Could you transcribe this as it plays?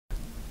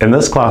In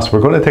this class,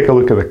 we're going to take a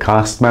look at the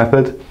cast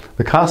method.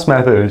 The cast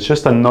method is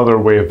just another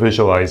way of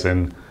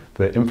visualizing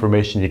the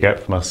information you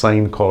get from a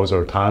sine, cos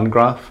or tan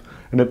graph.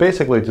 And it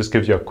basically just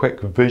gives you a quick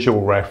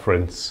visual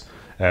reference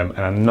and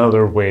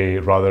another way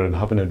rather than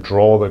having to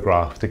draw the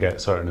graph to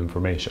get certain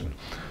information.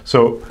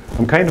 So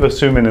I'm kind of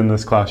assuming in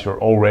this class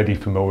you're already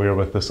familiar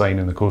with the sine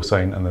and the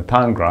cosine and the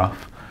tan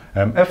graph.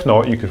 If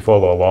not, you could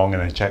follow along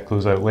and then check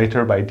those out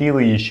later, but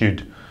ideally you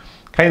should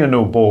kind of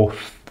know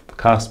both the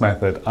cast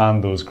method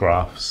and those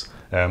graphs.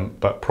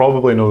 But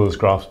probably know those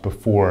graphs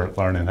before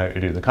learning how to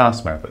do the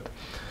cast method.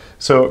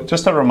 So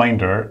just a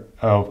reminder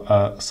of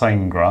a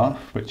sine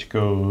graph, which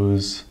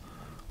goes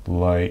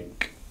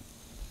like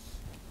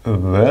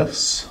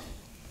this.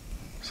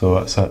 So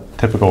that's a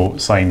typical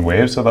sine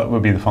wave. So that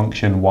would be the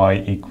function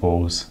y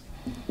equals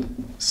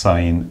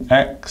sine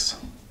x.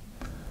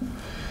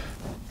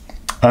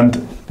 And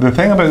the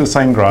thing about the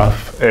sine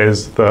graph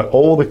is that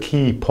all the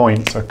key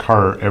points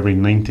occur every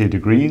 90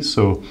 degrees.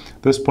 So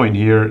this point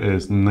here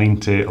is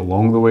 90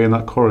 along the way, and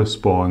that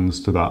corresponds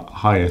to that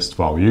highest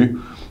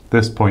value.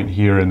 This point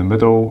here in the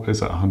middle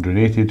is at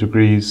 180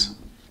 degrees.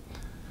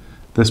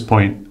 This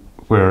point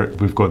where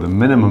we've got the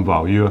minimum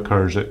value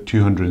occurs at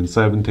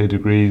 270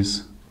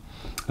 degrees.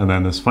 And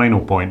then this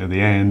final point at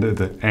the end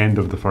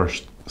of the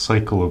first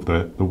cycle of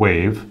the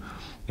wave,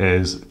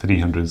 is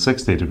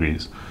 360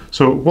 degrees.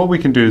 So what we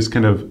can do is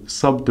kind of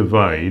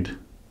subdivide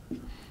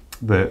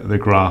the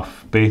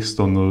graph based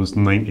on those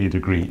 90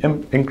 degree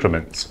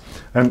increments.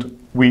 And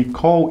we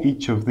call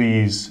each of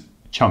these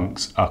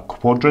chunks a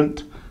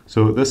quadrant.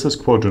 So this is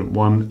quadrant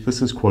 1,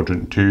 this is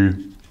quadrant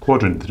 2,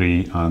 quadrant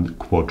 3 and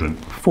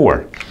quadrant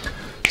 4.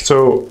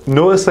 So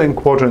notice that in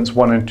quadrants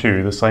 1 and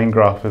 2 the sine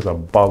graph is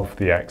above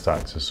the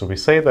x-axis. So we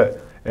say that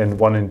in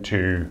 1 and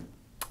 2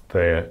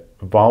 the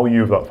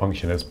value of that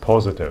function is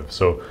positive.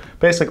 So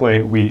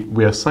basically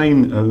we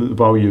assign a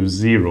value of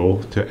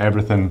 0 to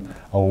everything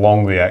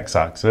along the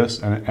x-axis,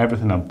 and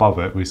everything above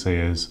it we say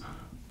is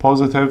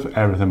positive,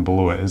 everything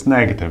below it is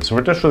negative. So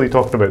we're just really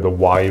talking about the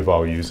y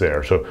values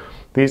there. So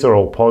these are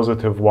all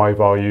positive y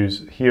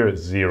values, here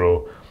it's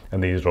 0,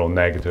 and these are all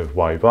negative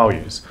y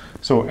values.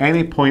 So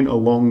any point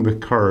along the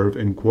curve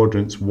in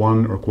quadrants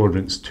 1 or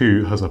quadrants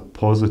 2 has a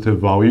positive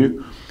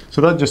value. So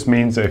that just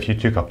means that if you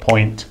took a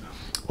point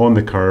on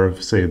the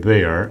curve, say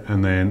there,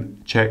 and then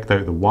checked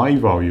out the y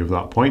value of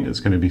that point, it's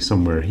going to be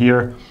somewhere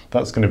here.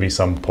 That's going to be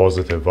some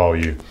positive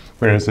value.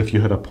 Whereas if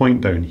you had a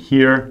point down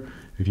here,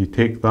 if you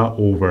take that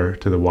over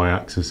to the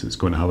y-axis, it's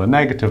going to have a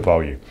negative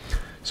value.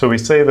 So we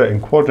say that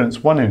in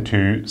quadrants 1 and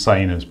 2,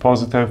 sine is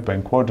positive, but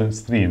in quadrants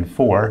 3 and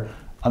 4,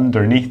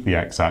 underneath the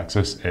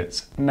x-axis,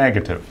 it's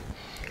negative.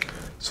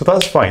 So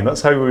that's fine,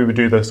 that's how we would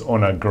do this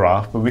on a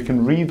graph, but we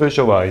can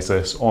re-visualize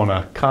this on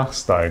a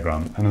cast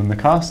diagram. And in the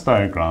cast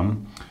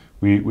diagram,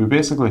 we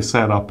basically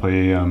set up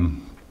a,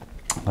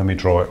 let me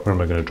draw it, where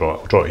am I going to draw it?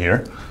 I'll draw it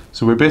here.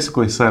 So we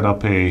basically set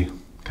up a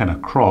kind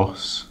of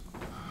cross,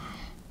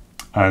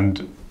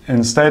 and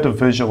instead of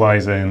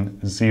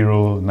visualizing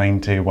 0,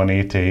 90,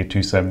 180,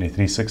 270,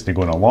 360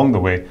 going along the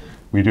way,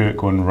 we do it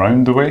going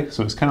round the way.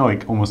 So it's kind of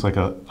like almost like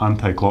an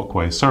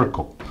anti-clockwise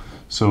circle.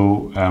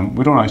 So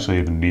we don't actually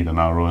even need an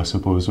arrow, I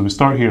suppose. So we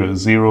start here at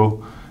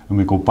 0 and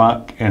we go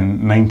back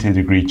in 90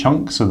 degree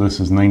chunks. So this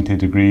is 90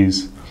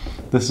 degrees.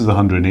 This is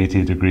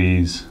 180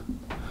 degrees,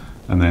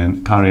 and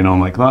then carrying on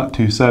like that,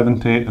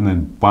 270, and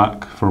then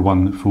back for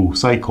one full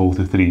cycle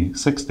to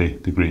 360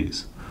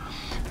 degrees.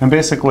 And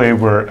basically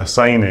we're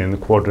assigning the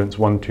quadrants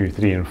 1, 2,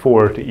 3 and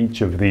 4 to each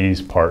of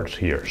these parts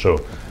here.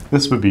 So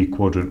this would be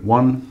quadrant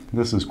 1,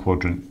 this is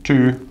quadrant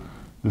 2,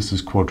 this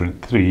is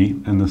quadrant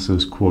 3, and this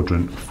is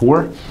quadrant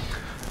 4.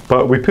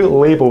 But we put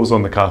labels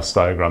on the cast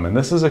diagram, and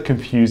this is a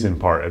confusing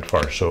part at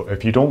first. So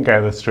if you don't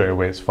get this straight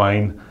away, it's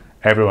fine.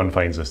 Everyone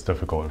finds this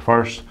difficult at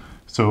first.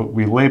 So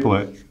we label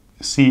it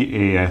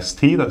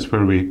CAST, that's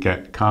where we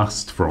get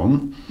cast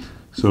from.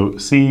 So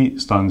C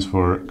stands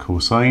for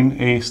cosine,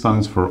 A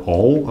stands for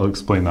all, I'll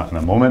explain that in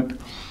a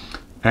moment.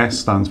 S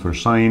stands for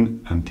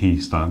sine, and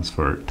T stands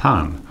for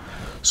tan.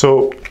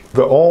 So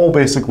the all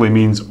basically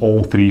means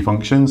all three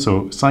functions.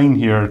 So sine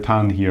here,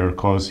 tan here,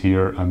 cos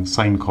here, and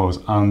sine, cos,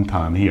 and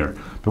tan here.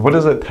 But what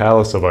does it tell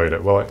us about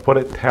it? Well, what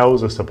it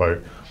tells us about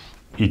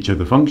each of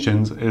the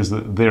functions is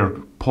that they're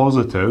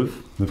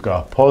positive, they've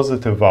got a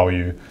positive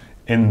value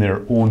in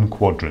their own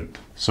quadrant.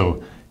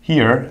 So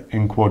here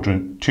in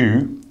quadrant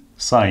 2,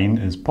 sine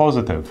is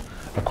positive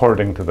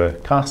according to the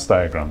cast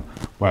diagram.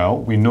 Well,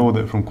 we know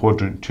that from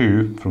quadrant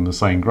 2, from the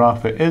sine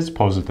graph, it is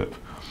positive.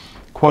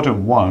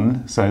 Quadrant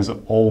 1 says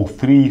all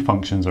three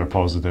functions are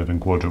positive in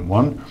quadrant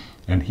 1,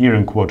 and here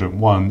in quadrant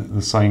 1,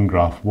 the sine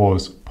graph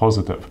was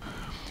positive.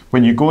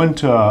 When you go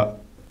into a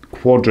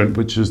quadrant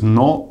which is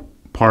not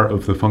part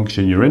of the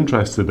function you're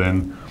interested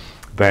in,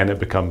 then it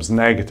becomes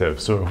negative.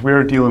 So if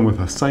we're dealing with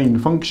a sine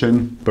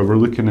function, but we're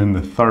looking in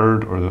the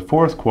third or the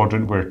fourth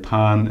quadrant where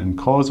tan and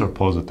cos are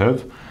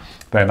positive,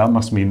 then that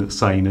must mean that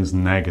sine is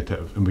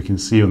negative. And we can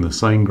see on the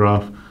sine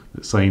graph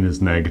that sine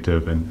is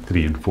negative in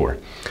 3 and 4.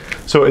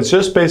 So it's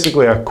just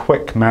basically a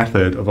quick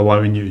method of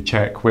allowing you to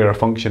check where a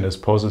function is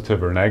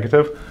positive or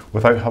negative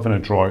without having to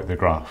draw out the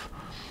graph.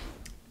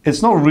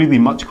 It's not really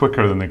much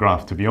quicker than the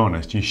graph, to be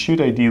honest. You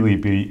should ideally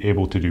be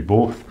able to do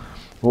both.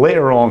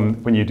 Later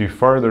on, when you do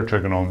further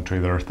trigonometry,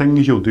 there are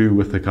things you'll do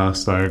with the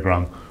Cos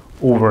diagram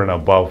over and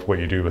above what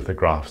you do with the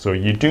graph. So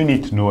you do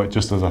need to know it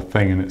just as a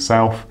thing in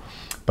itself,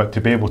 but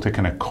to be able to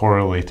kind of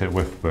correlate it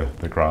with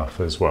the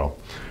graph as well.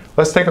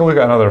 Let's take a look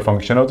at another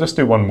function. I'll just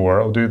do one more.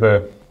 I'll do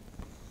the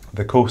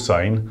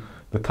cosine.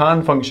 The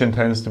tan function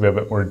tends to be a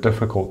bit more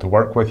difficult to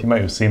work with. You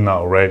might have seen that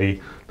already.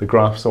 The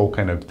graph's all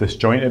kind of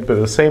disjointed, but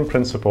the same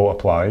principle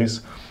applies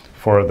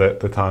for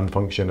the tan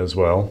function as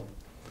well.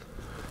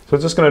 So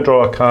I'm just going to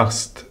draw a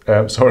cos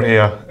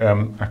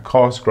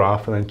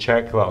graph and then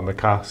check that on the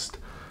cast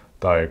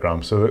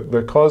diagram. So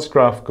the cos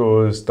graph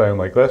goes down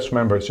like this.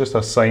 Remember, it's just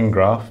a sine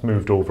graph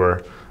moved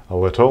over a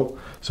little.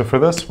 So for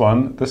this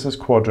one, this is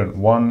quadrant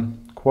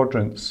 1,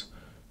 quadrants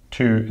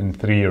 2 and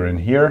 3 are in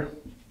here.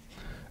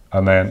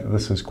 And then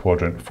this is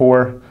quadrant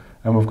 4.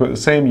 And we've got the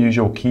same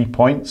usual key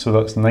point, so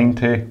that's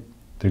 90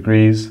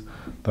 degrees.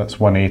 That's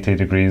 180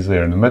 degrees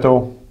there in the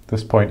middle.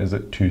 This point is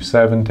at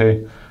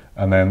 270.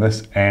 And then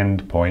this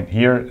end point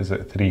here is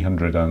at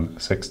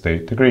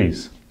 360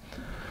 degrees.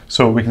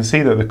 So we can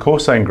see that the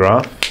cosine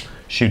graph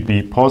should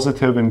be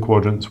positive in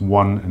quadrants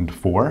 1 and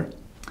 4.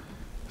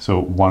 So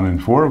 1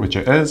 and 4, which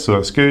it is, so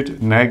that's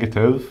good.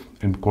 Negative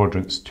in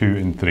quadrants 2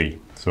 and 3.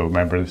 So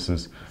remember, this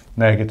is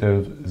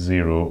negative,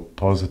 0,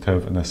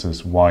 positive, and this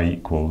is y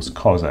equals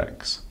cos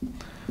x.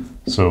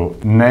 So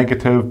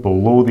negative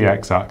below the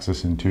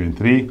x-axis in 2 and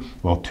 3.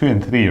 Well, 2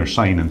 and 3 are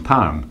sine and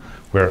tan,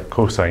 where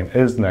cosine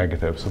is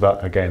negative, so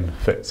that again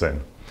fits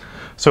in.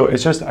 So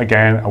it's just,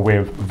 again, a way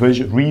of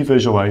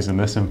re-visualizing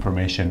this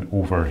information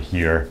over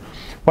here.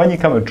 When you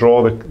come to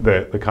draw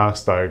the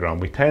cast diagram,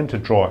 we tend to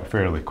draw it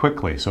fairly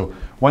quickly. So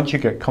once you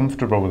get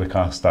comfortable with the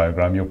cast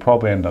diagram, you'll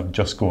probably end up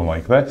just going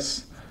like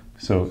this.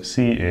 So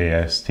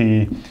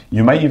C-A-S-T.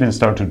 You might even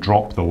start to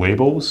drop the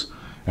labels.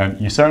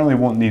 You certainly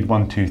won't need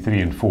 1, 2, 3,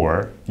 and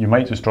 4. You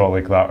might just draw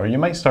like that, or you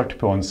might start to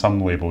put on some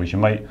labels. You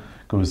might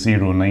go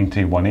 0,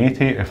 90,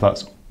 180 if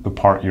that's the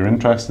part you're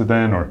interested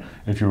in, or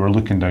if you were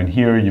looking down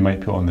here, you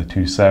might put on the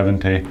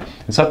 270.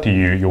 It's up to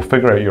you. You'll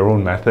figure out your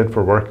own method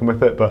for working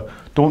with it, but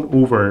don't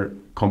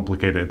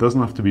overcomplicate it. It doesn't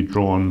have to be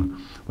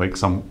drawn like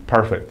some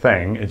perfect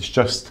thing. It's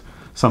just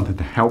something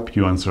to help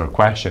you answer a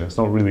question. It's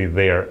not really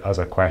there as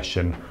a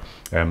question,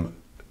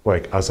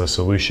 like as a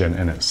solution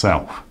in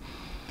itself.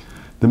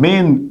 The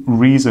main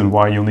reason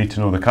why you'll need to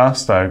know the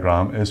cast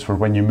diagram is for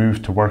when you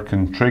move to work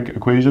in trig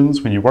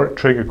equations. When you work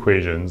trig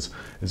equations,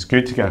 it's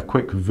good to get a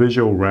quick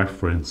visual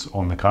reference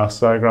on the cast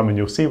diagram, and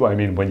you'll see what I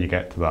mean when you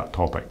get to that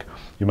topic.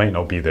 You might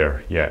not be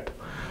there yet.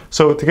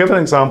 So to give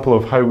an example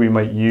of how we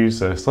might use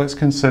this, let's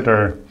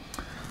consider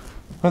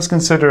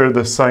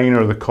the sine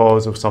or the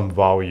cos of some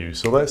value.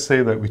 So let's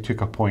say that we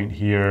took a point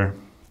here,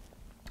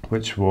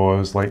 which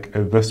was like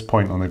at this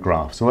point on the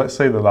graph. So let's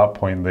say that that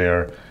point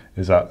there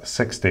is at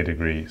 60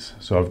 degrees.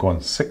 So I've gone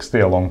 60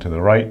 along to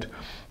the right.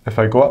 If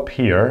I go up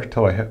here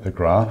till I hit the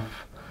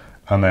graph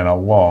and then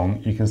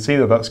along, you can see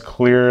that that's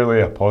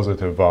clearly a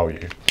positive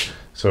value.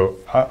 So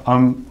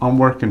I'm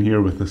working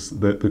here with this,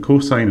 the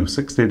cosine of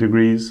 60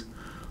 degrees,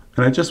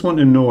 and I just want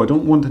to know, I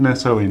don't want to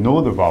necessarily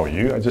know the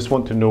value, I just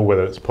want to know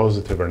whether it's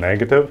positive or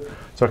negative.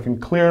 So I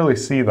can clearly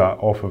see that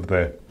off of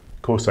the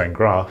cosine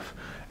graph.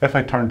 If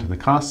I turn to the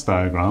cast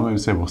diagram, I would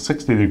say, well,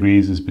 60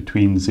 degrees is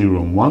between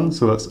 0 and 1,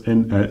 so that's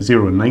in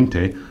 0 and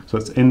 90, so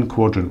it's in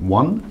quadrant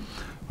 1,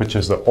 which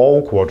is the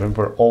all quadrant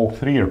where all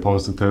three are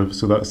positive,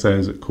 so that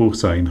says that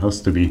cosine has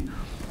to be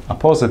a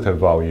positive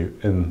value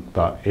in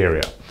that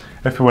area.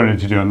 If we wanted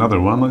to do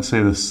another one, let's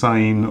say the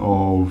sine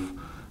of,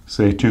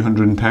 say,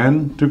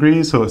 210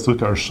 degrees, so let's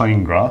look at our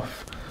sine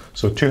graph.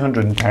 So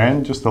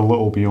 210, just a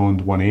little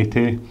beyond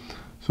 180,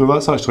 so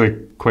that's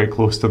actually quite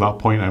close to that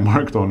point I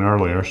marked on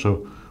earlier.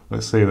 So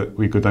let's say that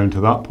we go down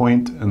to that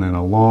point and then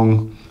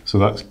along, so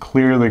that's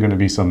clearly going to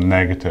be some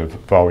negative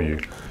value.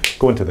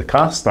 Going to the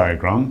cast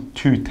diagram,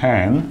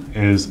 210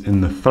 is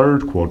in the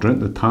third quadrant,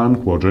 the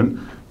tan quadrant,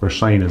 where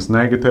sine is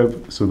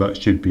negative, so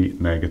that should be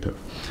negative.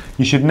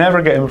 You should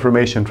never get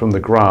information from the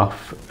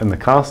graph and the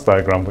cast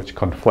diagram which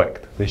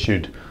conflict. They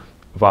should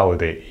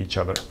validate each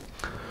other.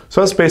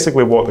 So that's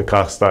basically what the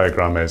cast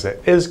diagram is.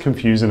 It is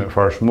confusing at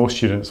first. Most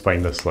students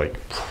find this like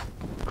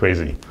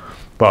crazy,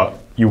 but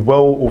you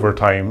will over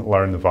time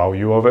learn the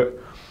value of it,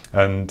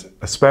 and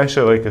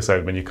especially, like I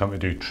said, when you come to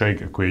do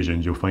trig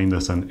equations, you'll find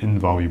this an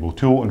invaluable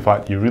tool. In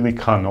fact, you really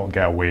cannot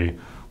get away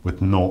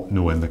with not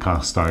knowing the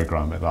cast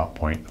diagram at that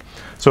point.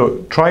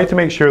 So try to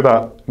make sure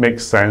that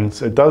makes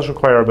sense. It does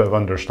require a bit of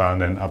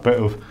understanding, a bit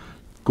of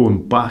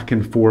going back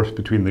and forth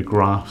between the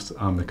graphs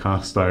and the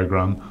cast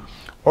diagram,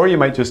 or you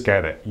might just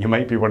get it. You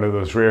might be one of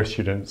those rare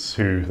students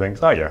who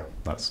thinks, oh yeah,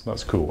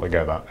 that's cool, I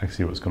get that, I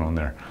see what's going on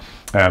there.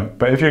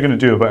 But if you're going to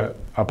do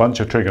a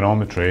bunch of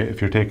trigonometry, if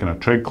you're taking a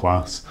trig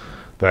class,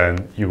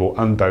 then you will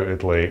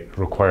undoubtedly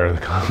require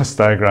the cast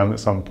diagram at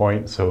some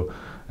point. So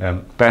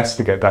Best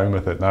to get down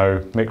with it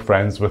now, make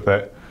friends with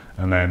it,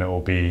 and then it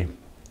will be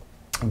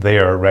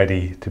there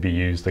ready to be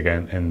used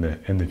again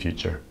in the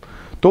future.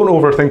 Don't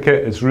overthink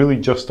it. It's really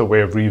just a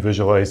way of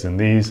revisualizing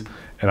these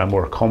in a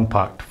more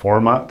compact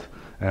format,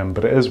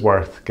 but it is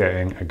worth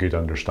getting a good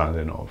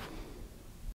understanding of.